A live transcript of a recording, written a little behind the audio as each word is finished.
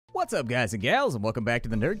What's up, guys and gals, and welcome back to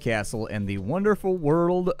the Nerd Castle and the wonderful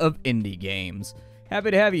world of indie games.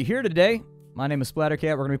 Happy to have you here today. My name is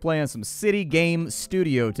Splattercat. We're going to be playing some City Game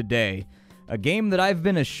Studio today. A game that I've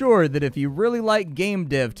been assured that if you really like Game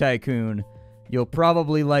Dev Tycoon, you'll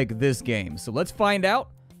probably like this game. So let's find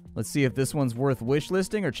out. Let's see if this one's worth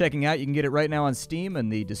wishlisting or checking out. You can get it right now on Steam in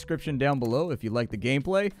the description down below if you like the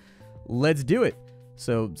gameplay. Let's do it.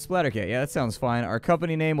 So, Splattercat, yeah, that sounds fine. Our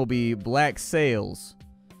company name will be Black Sails.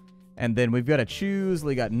 And then we've got to choose.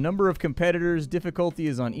 We got number of competitors. Difficulty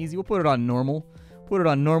is on easy. We'll put it on normal. Put it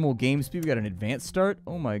on normal game speed. We got an advanced start.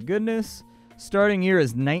 Oh my goodness. Starting year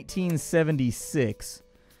is 1976.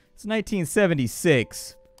 It's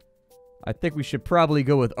 1976. I think we should probably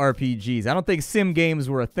go with RPGs. I don't think sim games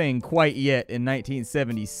were a thing quite yet in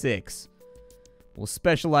 1976. We'll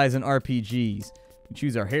specialize in RPGs. We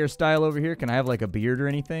choose our hairstyle over here. Can I have like a beard or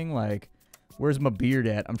anything? Like, where's my beard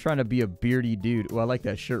at? I'm trying to be a beardy dude. Oh, I like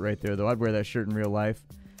that shirt right there, though. I'd wear that shirt in real life.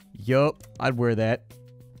 Yup, I'd wear that.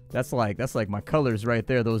 That's like my colors right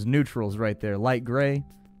there. Those neutrals right there. Light gray,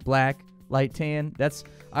 black, light tan.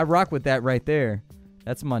 I rock with that right there.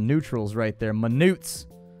 That's my neutrals right there. My newts.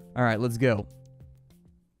 All right, let's go.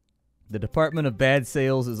 The Department of Bad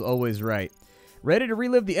Sales is always right. Ready to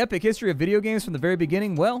relive the epic history of video games from the very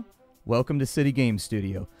beginning? Well, welcome to City Game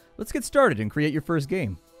Studio. Let's get started and create your first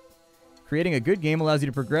game. Creating a good game allows you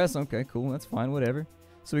to progress. Okay, cool. That's fine. Whatever.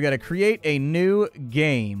 So we got to create a new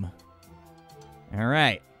game. All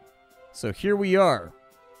right. So here we are.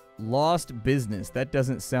 Lost Business. That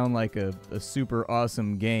doesn't sound like a super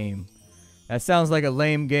awesome game. That sounds like a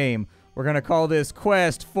lame game. We're going to call this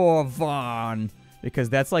Quest for Vaughn, because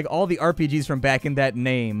that's like all the RPGs from back in that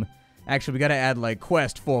name. Actually, we got to add like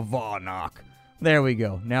Quest for Varnock. There we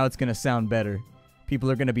go. Now it's going to sound better. People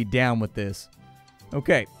are going to be down with this.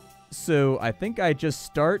 Okay. So I think I just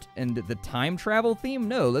start and the time travel theme?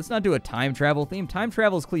 No, let's not do a time travel theme. Time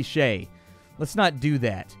travel is cliche. Let's not do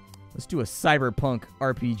that. Let's do a cyberpunk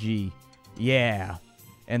RPG. Yeah.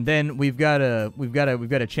 And then we've got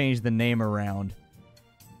to change the name around.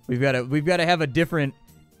 We've got to have a different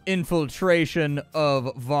infiltration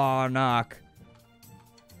of Varnock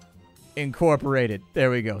Incorporated. There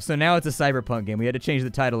we go. So now it's a cyberpunk game. We had to change the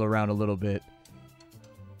title around a little bit.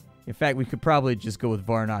 In fact, we could probably just go with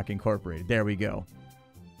Varnock Incorporated. There we go.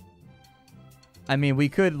 I mean, we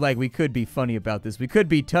could be funny about this. We could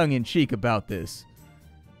be tongue-in-cheek about this.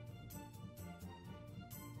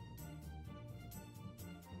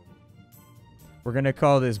 We're going to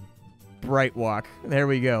call this Brightwalk. There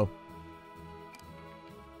we go.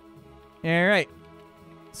 All right.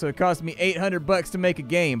 So it cost me $800 to make a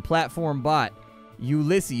game. Platform bot.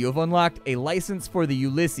 Ulysses. You have unlocked a license for the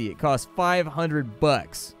Ulysses. It costs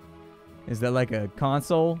 $500. Is that like a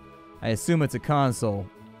console? I assume it's a console.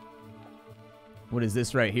 What is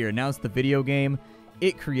this right here? Announce the video game.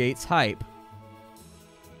 It creates hype.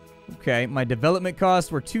 Okay, my development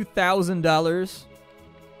costs were $2,000.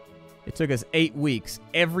 It took us 8 weeks.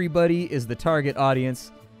 Everybody is the target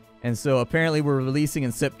audience. And so apparently we're releasing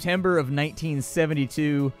in September of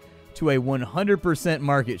 1972 to a 100%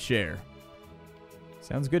 market share.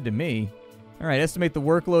 Sounds good to me. All right, estimate the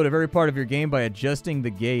workload of every part of your game by adjusting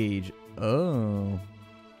the gauge. Oh.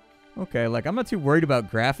 Okay, like, I'm not too worried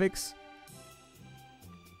about graphics.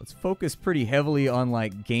 Let's focus pretty heavily on,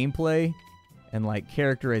 like, gameplay and, like,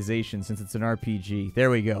 characterization since it's an RPG.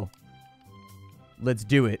 There we go. Let's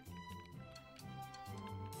do it.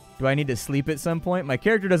 Do I need to sleep at some point? My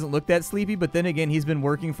character doesn't look that sleepy, but then again, he's been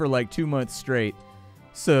working for, like, 2 months straight.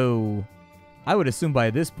 So, I would assume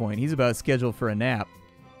by this point, he's about scheduled for a nap.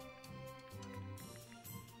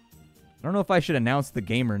 I don't know if I should announce the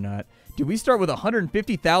game or not. Do we start with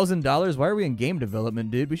 $150,000? Why are we in game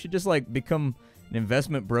development, dude? We should just, like, become an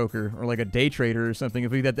investment broker or, like, a day trader or something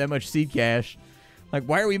if we got that much seed cash. Like,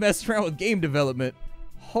 why are we messing around with game development?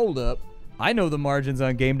 Hold up. I know the margins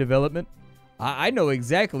on game development. I know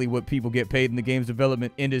exactly what people get paid in the games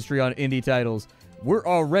development industry on indie titles. We're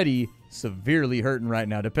already severely hurting right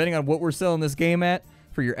now. Depending on what we're selling this game at,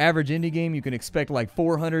 for your average indie game, you can expect, like,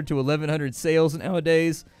 400 to 1,100 sales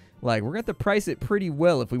nowadays. Like, we're going to have to price it pretty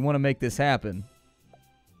well if we want to make this happen.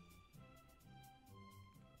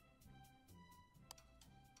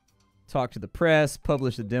 Talk to the press,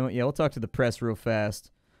 publish the demo. Yeah, we'll talk to the press real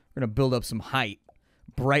fast. We're going to build up some hype.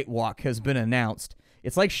 Brightwalk has been announced.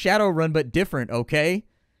 It's like Shadowrun, but different, okay?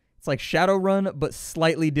 It's like Shadowrun, but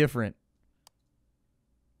slightly different.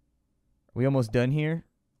 Are we almost done here?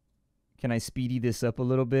 Can I speedy this up a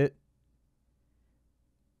little bit?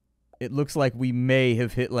 It looks like we may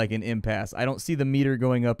have hit like an impasse. I don't see the meter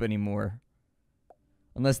going up anymore.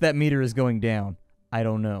 Unless that meter is going down. I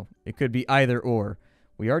don't know. It could be either or.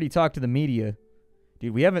 We already talked to the media.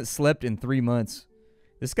 Dude, we haven't slept in 3 months.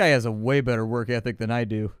 This guy has a way better work ethic than I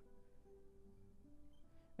do.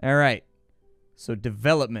 All right. So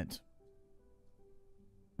development.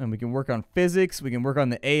 And we can work on physics. We can work on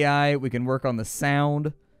the AI. We can work on the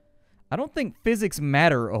sound. I don't think physics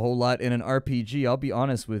matter a whole lot in an RPG. I'll be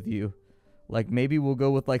honest with you. Like, maybe we'll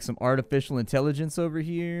go with, like, some artificial intelligence over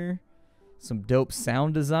here. Some dope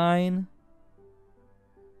sound design.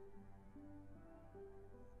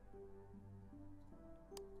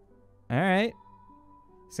 All right.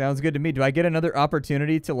 Sounds good to me. Do I get another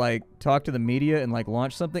opportunity to, like, talk to the media and, like,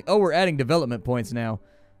 launch something? Oh, we're adding development points now.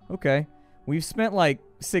 Okay. We've spent, like,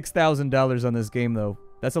 $6,000 on this game, though.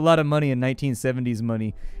 That's a lot of money in 1970s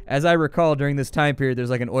money. As I recall, during this time period, there's,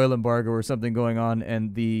 like, an oil embargo or something going on,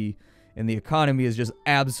 and the economy is just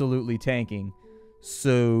absolutely tanking.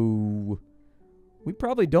 So we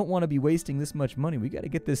probably don't want to be wasting this much money. We got to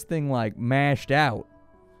get this thing, like, mashed out.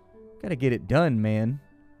 Got to get it done, man.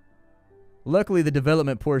 Luckily, the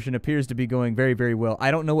development portion appears to be going very, very well. I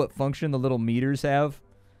don't know what function the little meters have,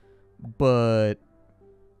 but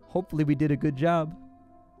hopefully we did a good job.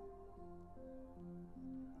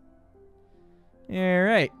 All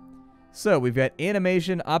right. So we've got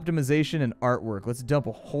animation, optimization, and artwork. Let's dump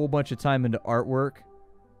a whole bunch of time into artwork.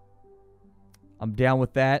 I'm down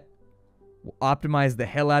with that. We'll optimize the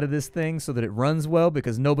hell out of this thing so that it runs well,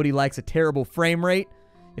 because nobody likes a terrible frame rate.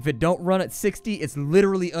 If it don't run at 60, it's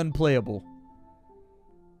literally unplayable.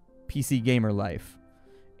 PC gamer life.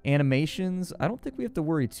 Animations. I don't think we have to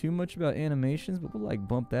worry too much about animations, but we'll, like,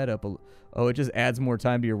 bump that up. Oh, it just adds more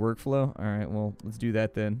time to your workflow? All right, well, let's do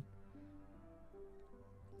that then.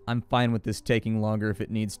 I'm fine with this taking longer if it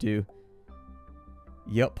needs to.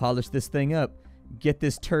 Yep, polish this thing up. Get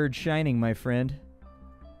this turd shining, my friend.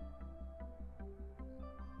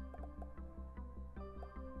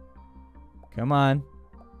 Come on.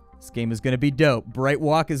 This game is going to be dope. Bright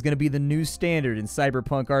Walk is going to be the new standard in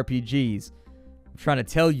cyberpunk RPGs. I'm trying to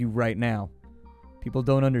tell you right now. People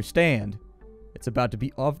don't understand. It's about to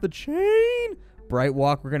be off the chain. Bright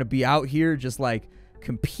Walk, we're going to be out here just, like,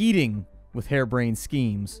 competing with harebrained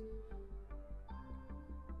schemes.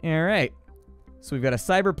 All right. So we've got a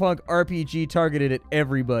cyberpunk RPG targeted at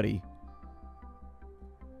everybody.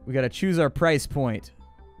 We got to choose our price point.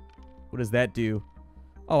 What does that do?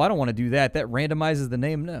 Oh, I don't want to do that. That randomizes the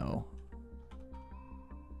name. No.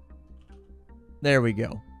 There we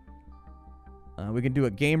go. We can do a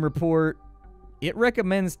game report. It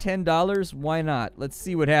recommends $10. Why not? Let's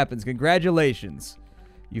see what happens. Congratulations.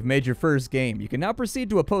 You've made your first game. You can now proceed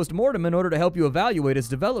to a post-mortem in order to help you evaluate its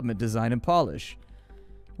development, design, and polish.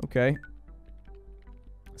 Okay.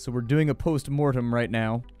 So we're doing a post-mortem right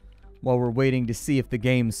now while we're waiting to see if the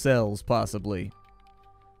game sells, possibly.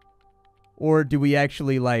 Or do we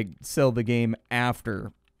actually, like, sell the game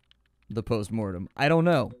after the post-mortem? I don't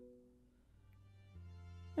know.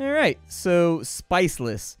 Alright, so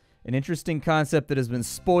Spiceless. An interesting concept that has been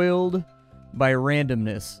spoiled by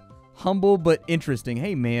randomness. Humble but interesting.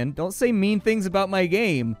 Hey, man, don't say mean things about my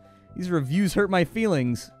game. These reviews hurt my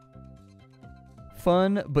feelings.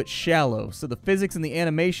 Fun but shallow. So the physics and the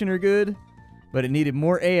animation are good, but it needed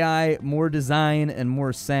more AI, more design, and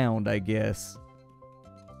more sound, I guess.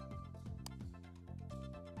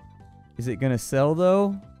 Is it going to sell,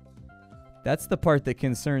 though? That's the part that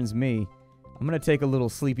concerns me. I'm going to take a little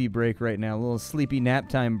sleepy break right now. A little sleepy nap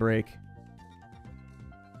time break.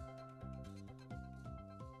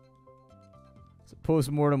 So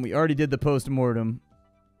post-mortem. We already did the post-mortem.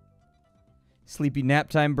 Sleepy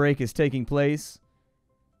nap time break is taking place.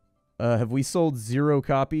 Have we sold 0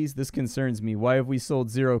 copies? This concerns me. Why have we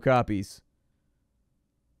sold 0 copies?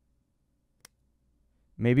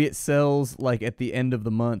 Maybe it sells, like, at the end of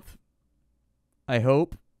the month. I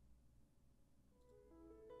hope.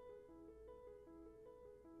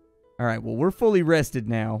 Alright, well, we're fully rested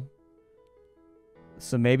now.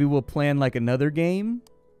 So maybe we'll plan, like, another game?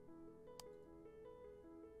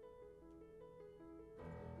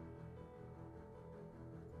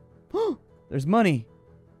 There's money.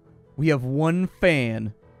 We have 1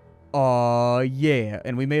 fan. Aw, yeah.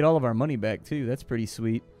 And we made all of our money back, too. That's pretty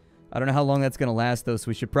sweet. I don't know how long that's going to last, though, so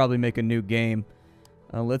we should probably make a new game.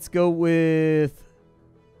 Let's go with...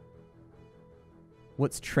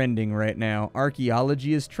 What's trending right now?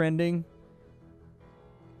 Archaeology is trending.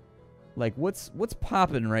 Like, what's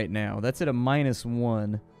popping right now? That's at a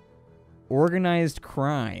 -1. Organized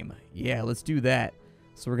crime. Yeah, let's do that.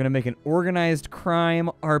 So we're going to make an organized crime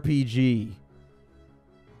RPG.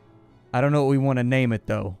 I don't know what we want to name it,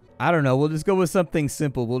 though. I don't know. We'll just go with something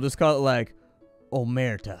simple. We'll just call it, like,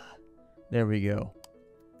 Omerta. There we go.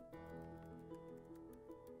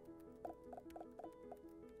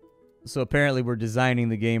 So apparently we're designing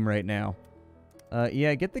the game right now.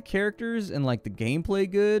 Yeah, get the characters and, like, the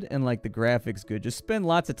gameplay good and, like, the graphics good. Just spend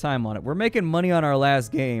lots of time on it. We're making money on our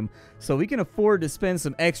last game, so we can afford to spend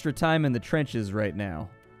some extra time in the trenches right now.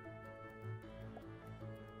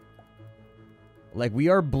 Like, we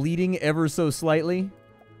are bleeding ever so slightly.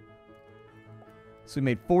 So we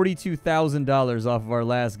made $42,000 off of our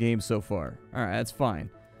last game so far. Alright, that's fine.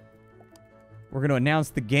 We're going to announce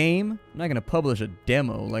the game. I'm not going to publish a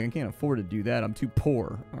demo. Like, I can't afford to do that. I'm too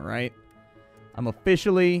poor, alright? I'm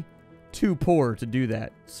officially too poor to do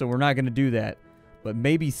that, so we're not going to do that. But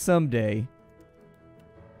maybe someday.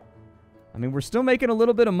 I mean, we're still making a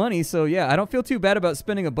little bit of money, so yeah, I don't feel too bad about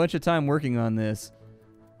spending a bunch of time working on this.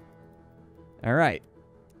 Alright,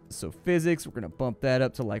 so physics, we're going to bump that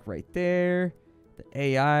up to like right there. The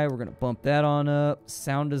AI, we're going to bump that on up.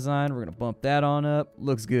 Sound design, we're going to bump that on up.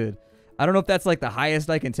 Looks good. I don't know if that's like the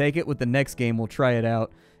highest I can take it. With the next game, we'll try it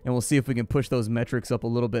out, and we'll see if we can push those metrics up a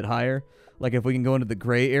little bit higher. Like if we can go into the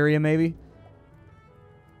gray area, maybe.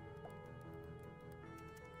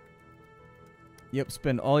 Yep,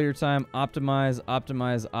 spend all your time. Optimize,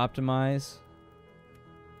 optimize, optimize.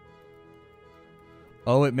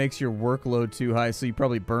 Oh, it makes your workload too high, so you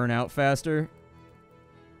probably burn out faster.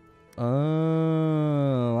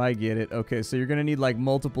 Oh, I get it. Okay, so you're going to need like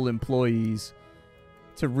multiple employees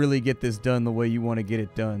to really get this done the way you want to get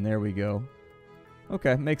it done. There we go.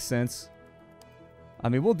 Okay, makes sense. I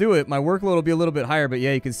mean, we'll do it. My workload will be a little bit higher, but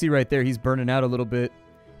yeah, you can see right there he's burning out a little bit.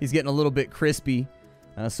 He's getting a little bit crispy.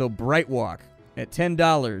 So Brightwalk at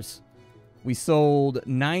 $10. We sold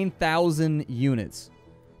 9,000 units.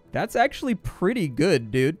 That's actually pretty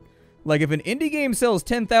good, dude. Like, if an indie game sells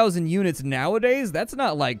 10,000 units nowadays, that's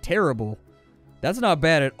not, like, terrible. That's not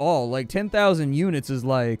bad at all. Like, 10,000 units is,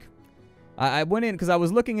 like... I went in because I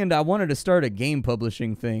was looking into... I wanted to start a game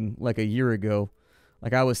publishing thing, like, a year ago.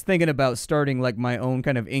 Like, I was thinking about starting, like, my own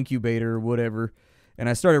kind of incubator or whatever. And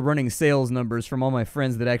I started running sales numbers from all my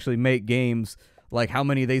friends that actually make games, like how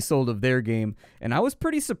many they sold of their game. And I was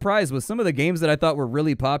pretty surprised with some of the games that I thought were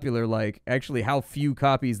really popular, like actually how few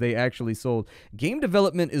copies they actually sold. Game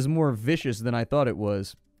development is more vicious than I thought it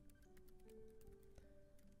was.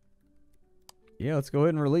 Yeah, let's go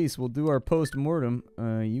ahead and release. We'll do our post-mortem.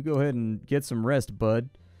 You go ahead and get some rest, bud.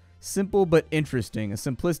 Simple but interesting. A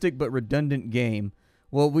simplistic but redundant game.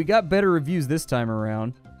 Well, we got better reviews this time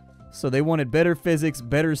around. So they wanted better physics,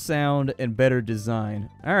 better sound, and better design.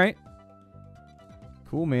 Alright.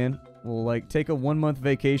 Cool, man. We'll, like, take a 1-month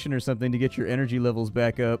vacation or something to get your energy levels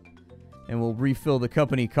back up. And we'll refill the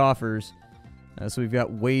company coffers. So we've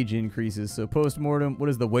got wage increases. So post-mortem, what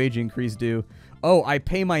does the wage increase do? Oh, I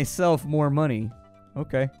pay myself more money.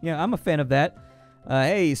 Okay. Yeah, I'm a fan of that.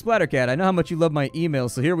 Hey, Splattercat, I know how much you love my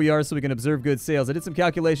emails, so here we are so we can observe good sales. I did some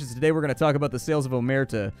calculations today. We're going to talk about the sales of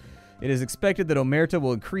Omerta. It is expected that Omerta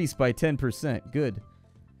will increase by 10%. Good.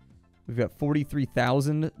 We've got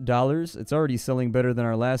 $43,000. It's already selling better than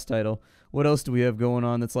our last title. What else do we have going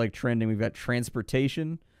on that's like trending? We've got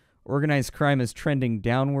transportation. Organized crime is trending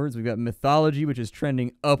downwards. We've got mythology, which is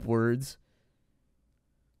trending upwards.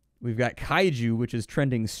 We've got kaiju, which is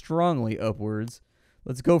trending strongly upwards.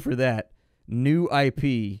 Let's go for that. New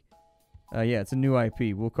IP. Yeah, it's a new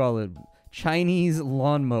IP. We'll call it Chinese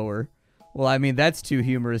Lawnmower. Well, I mean, that's too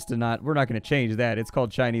humorous to not... We're not going to change that. It's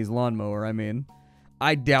called Chinese Lawnmower. I mean,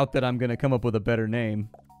 I doubt that I'm going to come up with a better name.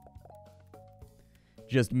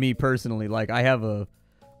 Just me personally. Like, I have a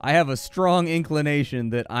strong inclination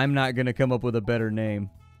that I'm not going to come up with a better name.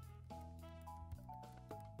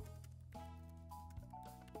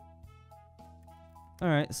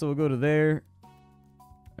 Alright, so we'll go to there.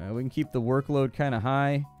 We can keep the workload kind of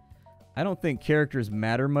high. I don't think characters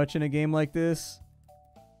matter much in a game like this.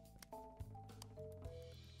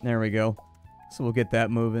 There we go. So we'll get that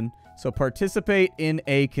moving. So participate in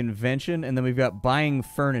a convention, and then we've got buying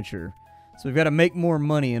furniture. So we've got to make more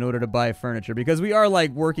money in order to buy furniture, because we are, like,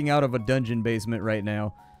 working out of a dungeon basement right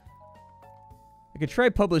now. I could try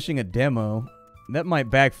publishing a demo. That might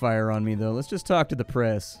backfire on me, though. Let's just talk to the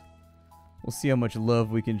press. We'll see how much love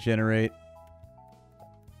we can generate.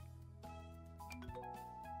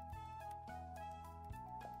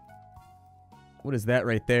 What is that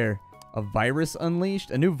right there? A virus unleashed?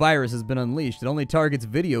 A new virus has been unleashed. It only targets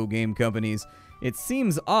video game companies. It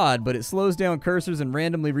seems odd, but it slows down cursors and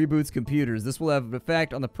randomly reboots computers. This will have an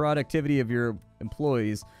effect on the productivity of your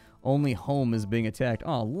employees. Only home is being attacked.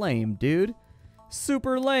 Aw, lame, dude.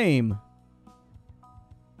 Super lame.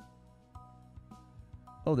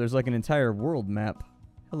 Oh, there's like an entire world map.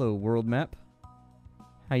 Hello, world map.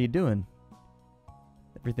 How you doing?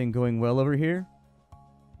 Everything going well over here?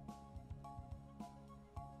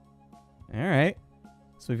 Alright.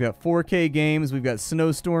 So we've got 4K games. We've got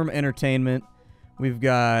Snowstorm Entertainment. We've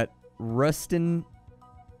got Rustin.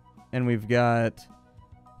 And we've got,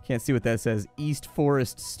 can't see what that says, East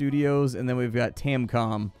Forest Studios. And then we've got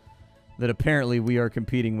Tamcom that apparently we are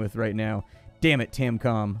competing with right now. Damn it,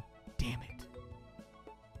 Tamcom. Damn it.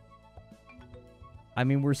 I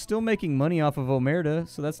mean, we're still making money off of Omerta,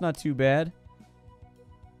 so that's not too bad.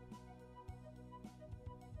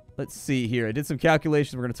 Let's see here. I did some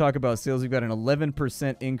calculations. We're going to talk about sales. We've got an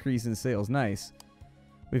 11% increase in sales. Nice.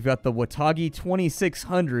 We've got the Watagi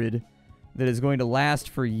 2600 that is going to last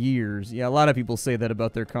for years. Yeah, a lot of people say that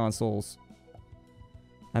about their consoles.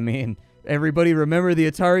 I mean, everybody remember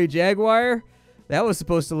the Atari Jaguar? That was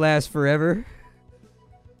supposed to last forever.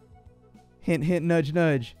 Hint, hint, nudge,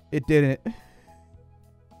 nudge. It didn't.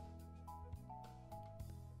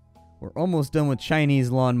 We're almost done with Chinese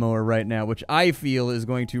lawnmower right now, which I feel is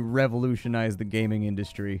going to revolutionize the gaming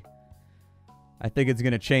industry. I think it's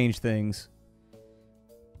going to change things.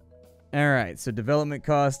 Alright, so development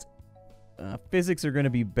cost. Physics are going to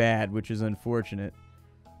be bad, which is unfortunate.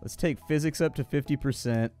 Let's take physics up to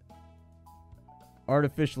 50%.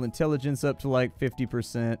 Artificial intelligence up to like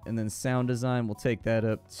 50%. And then sound design, we'll take that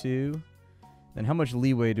up too. Then how much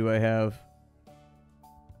leeway do I have?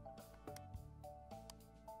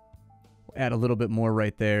 Add a little bit more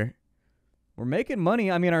right there. We're making money.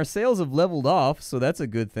 I mean, our sales have leveled off, so that's a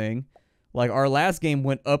good thing. Like, our last game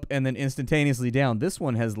went up and then instantaneously down. This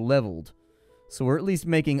one has leveled. So we're at least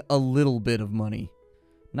making a little bit of money.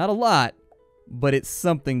 Not a lot, but it's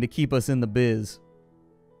something to keep us in the biz.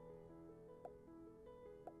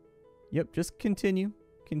 Yep, just continue.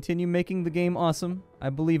 Continue making the game awesome.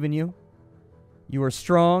 I believe in you. You are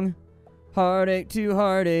strong. Heartache to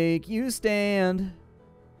heartache, you stand.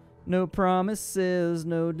 No promises,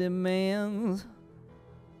 no demands.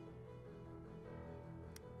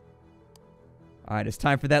 Alright, it's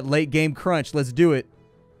time for that late game crunch. Let's do it.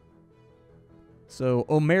 So,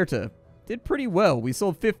 Omerta did pretty well. We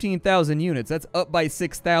sold 15,000 units. That's up by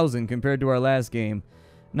 6,000 compared to our last game.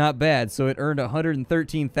 Not bad. So it earned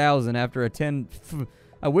 113,000 after a 10...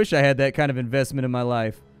 I wish I had that kind of investment in my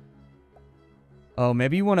life. Oh,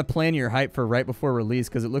 maybe you want to plan your hype for right before release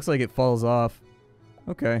because it looks like it falls off.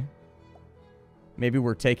 Okay. Maybe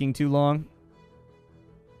we're taking too long.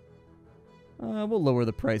 We'll lower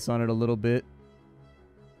the price on it a little bit.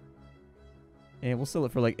 And we'll sell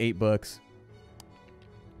it for like $8.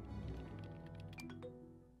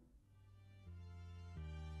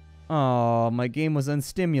 Aw, my game was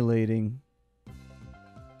unstimulating. So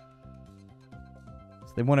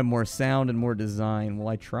they wanted more sound and more design. Well,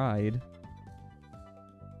 I tried.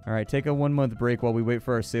 Alright, take a 1-month break while we wait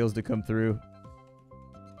for our sales to come through.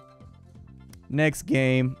 Next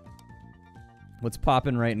game. What's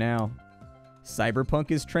popping right now? Cyberpunk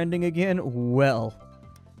is trending again? Well,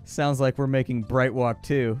 sounds like we're making Bright Walk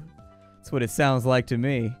 2. That's what it sounds like to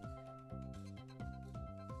me.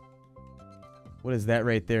 What is that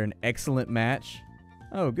right there? An excellent match?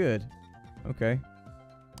 Oh, good. Okay.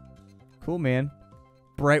 Cool, man.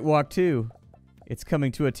 Bright Walk 2. It's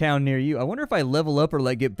coming to a town near you. I wonder if I level up or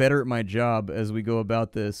like get better at my job as we go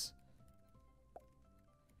about this.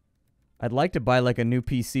 I'd like to buy like a new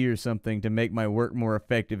PC or something to make my work more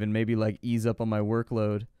effective and maybe like ease up on my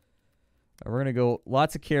workload. We're going to go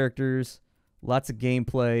lots of characters, lots of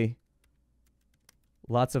gameplay,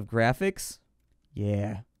 lots of graphics.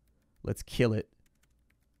 Yeah. Let's kill it.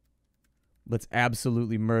 Let's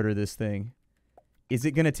absolutely murder this thing. Is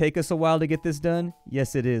it going to take us a while to get this done?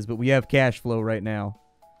 Yes, it is, but we have cash flow right now.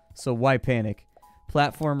 So why panic?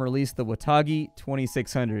 Platform released the Watagi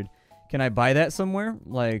 2600. Can I buy that somewhere?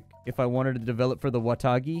 Like, if I wanted to develop for the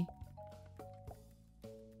Watagi?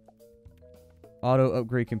 Auto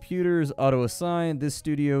upgrade computers, auto assign, this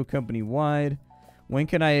studio company-wide. When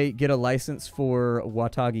can I get a license for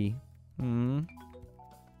Watagi?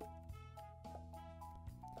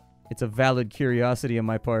 It's a valid curiosity on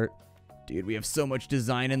my part. Dude, we have so much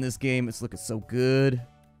design in this game. It's looking so good.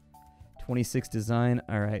 26 design.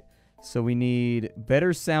 All right. So we need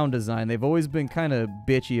better sound design. They've always been kind of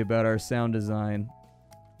bitchy about our sound design.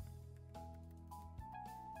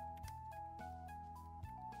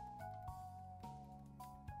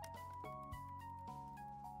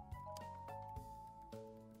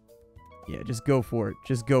 Yeah, just go for it.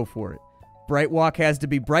 Just go for it. Bright Walk has to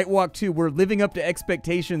be Bright Walk 2. We're living up to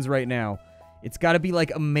expectations right now. It's got to be,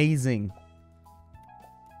 like, amazing.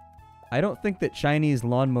 I don't think that Chinese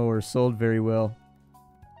lawnmowers sold very well.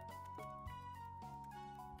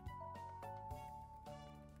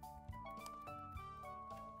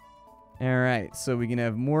 Alright, so we can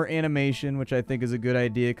have more animation, which I think is a good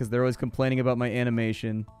idea, because they're always complaining about my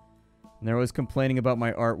animation. And they're always complaining about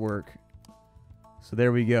my artwork. So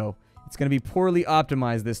there we go. It's going to be poorly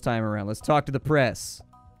optimized this time around. Let's talk to the press.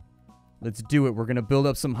 Let's do it. We're going to build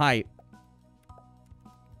up some hype.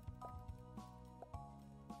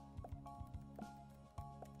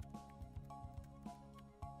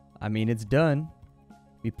 I mean, it's done.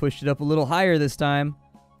 We pushed it up a little higher this time.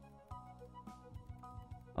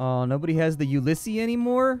 Oh, nobody has the Ulysses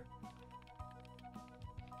anymore?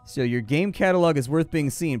 So your game catalog is worth being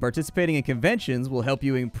seen. Participating in conventions will help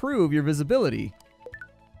you improve your visibility.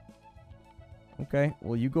 Okay,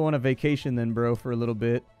 well, you go on a vacation then, bro, for a little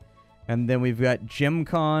bit. And then we've got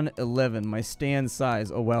GemCon 11, my stand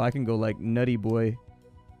size. Oh, wow, I can go like Nutty Boy.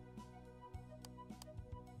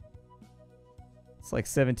 It's like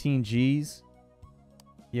 17 Gs.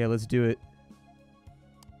 Yeah, let's do it.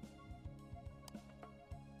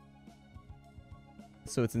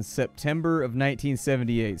 So it's in September of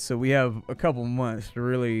 1978. So we have a couple months to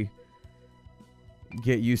really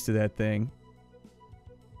get used to that thing.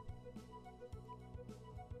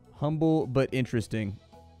 Humble but interesting.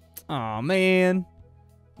 Aw, man.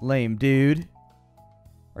 Lame, dude.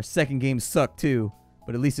 Our second game sucked too,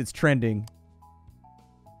 but at least it's trending.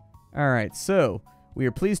 Alright, so we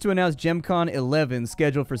are pleased to announce GemCon 11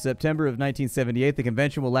 scheduled for September of 1978. The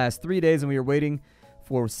convention will last 3 days and we are waiting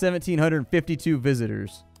for 1,752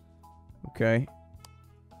 visitors. Okay.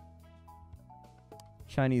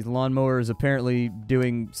 Chinese lawnmower is apparently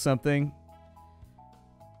doing something.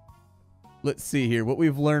 Let's see here. What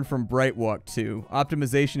we've learned from Brightwalk 2.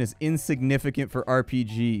 Optimization is insignificant for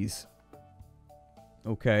RPGs.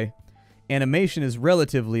 Okay. Animation is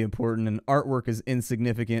relatively important and artwork is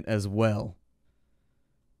insignificant as well.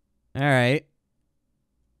 Alright.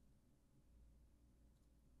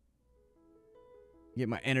 Get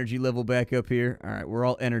my energy level back up here. Alright, we're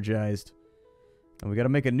all energized. And we gotta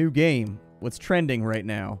make a new game. What's trending right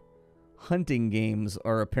now? Hunting games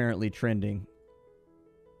are apparently trending.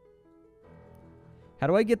 How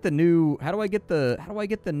do I get the new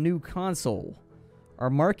new console? Our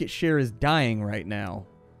market share is dying right now.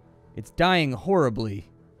 It's dying horribly.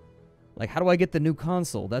 Like, how do I get the new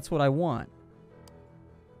console? That's what I want.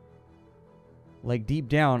 Like, deep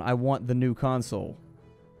down, I want the new console.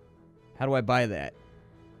 How do I buy that?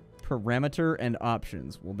 Parameter and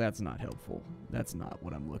options. Well, that's not helpful. That's not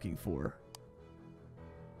what I'm looking for.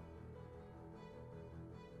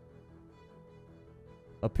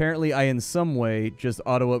 Apparently, I in some way just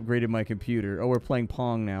auto-upgraded my computer. Oh, we're playing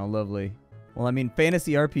Pong now. Lovely. Well, I mean,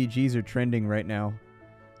 fantasy RPGs are trending right now.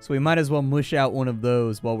 So we might as well mush out one of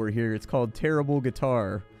those while we're here. It's called Terrible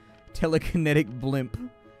Guitar. Telekinetic Blimp.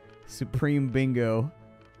 Supreme Bingo.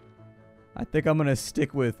 I think I'm going to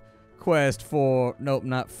stick with Quest for... Nope,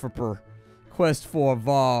 not Fripper. Quest for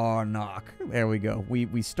Varnock. There we go.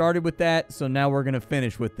 We started with that, so now we're going to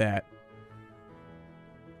finish with that.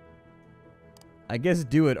 I guess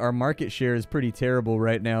do it. Our market share is pretty terrible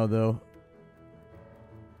right now, though.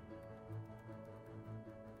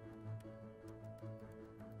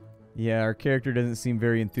 Yeah, our character doesn't seem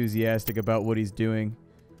very enthusiastic about what he's doing.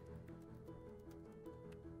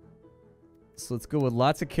 So let's go with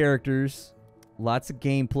lots of characters, lots of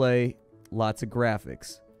gameplay, lots of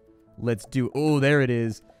graphics. Let's do... Oh, there it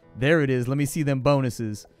is. There it is. Let me see them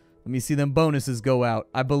bonuses. Let me see them bonuses go out.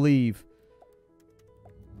 I believe.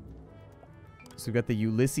 So we've got the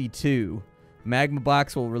Ulysses 2. Magma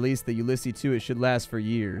Box will release the Ulysses 2. It should last for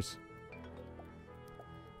years.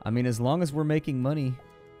 I mean, as long as we're making money.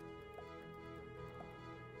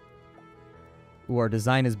 Ooh, our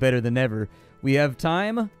design is better than ever. We have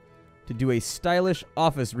time to do a stylish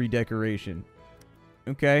office redecoration.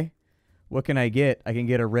 Okay. What can I get? I can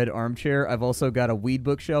get a red armchair. I've also got a weed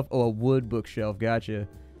bookshelf. Oh, a wood bookshelf. Gotcha.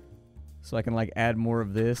 So I can, like, add more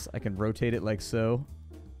of this. I can rotate it like so.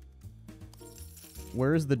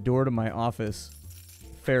 Where's the door to my office?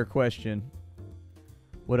 Fair question.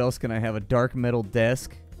 What else can I have? A dark metal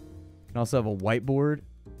desk. Can also have a whiteboard.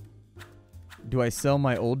 Do I sell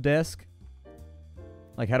my old desk?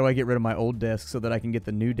 Like, how do I get rid of my old desk so that I can get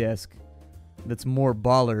the new desk that's more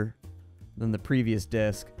baller than the previous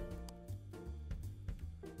desk?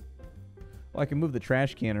 Oh, I can move the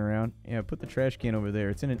trash can around. Yeah, put the trash can over there.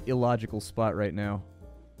 It's in an illogical spot right now.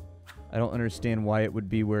 I don't understand why it would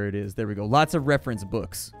be where it is. There we go. Lots of reference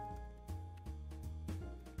books.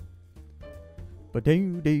 But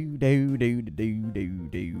do do do do do do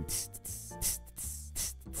do.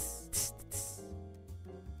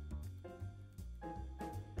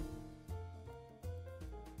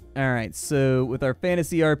 Alright, so with our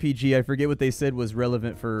fantasy RPG, I forget what they said was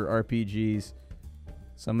relevant for RPGs.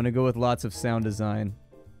 So I'm going to go with lots of sound design.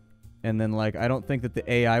 And then, like, I don't think that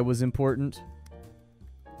the AI was important.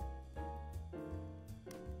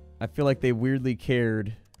 I feel like they weirdly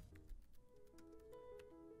cared.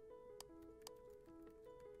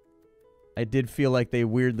 I did feel like they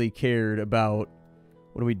weirdly cared about...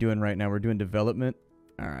 What are we doing right now? We're doing development?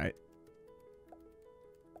 Alright.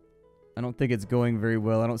 I don't think it's going very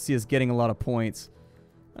well. I don't see us getting a lot of points.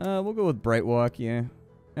 We'll go with Brightwalk, yeah.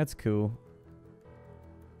 That's cool.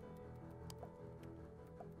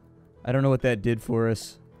 I don't know what that did for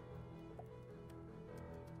us.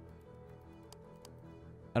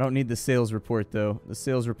 I don't need the sales report, though. The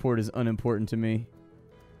sales report is unimportant to me.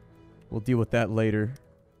 We'll deal with that later.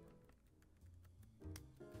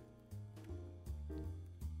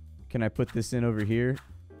 Can I put this in over here?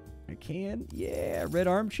 I can. Yeah, red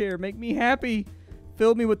armchair. Make me happy.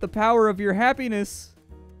 Fill me with the power of your happiness.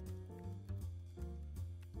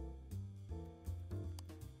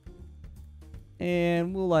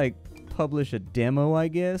 And we'll, like, publish a demo, I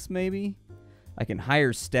guess, maybe. I can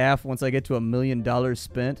hire staff once I get to $1 million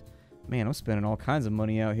spent. Man, I'm spending all kinds of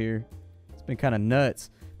money out here. It's been kind of nuts.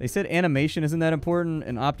 They said animation isn't that important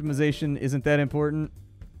and optimization isn't that important.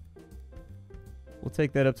 We'll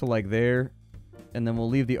take that up to like there. And then we'll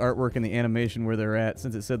leave the artwork and the animation where they're at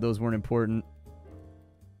since it said those weren't important.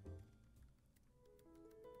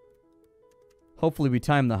 Hopefully we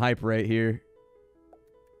time the hype right here.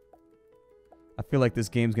 I feel like this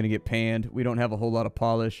game's going to get panned. We don't have a whole lot of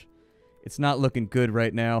polish. It's not looking good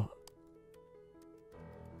right now.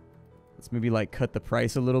 Let's maybe like cut the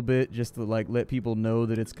price a little bit just to like let people know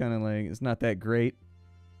that it's kind of like it's not that great.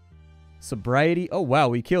 Sobriety. Oh wow,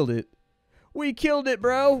 we killed it. We killed it,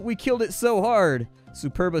 bro. We killed it so hard.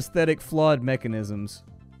 Superb aesthetic, flawed mechanisms.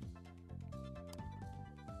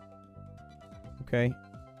 Okay.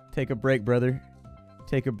 Take a break, brother.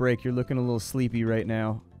 Take a break. You're looking a little sleepy right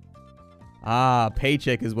now. Ah,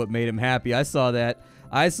 paycheck is what made him happy. I saw that.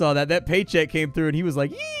 I saw that. That paycheck came through and he was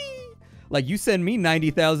like, yee! Like, you send me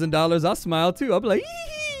 $90,000, I'll smile too. I'll be like,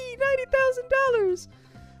 yee! $90,000!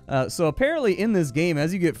 So apparently in this game,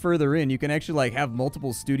 as you get further in, you can actually like have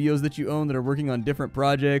multiple studios that you own that are working on different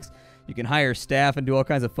projects. You can hire staff and do all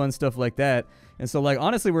kinds of fun stuff like that. And so like,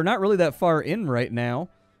 honestly, we're not really that far in right now,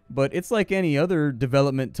 but it's like any other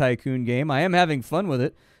development tycoon game. I am having fun with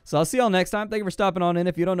it. So I'll see y'all next time. Thank you for stopping on in.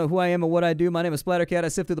 If you don't know who I am or what I do, my name is Splattercat. I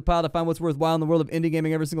sift through the pile to find what's worthwhile in the world of indie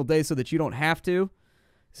gaming every single day so that you don't have to.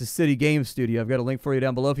 This is City Game Studio. I've got a link for you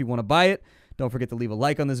down below if you want to buy it. Don't forget to leave a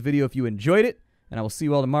like on this video if you enjoyed it. And I will see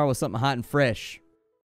you all tomorrow with something hot and fresh.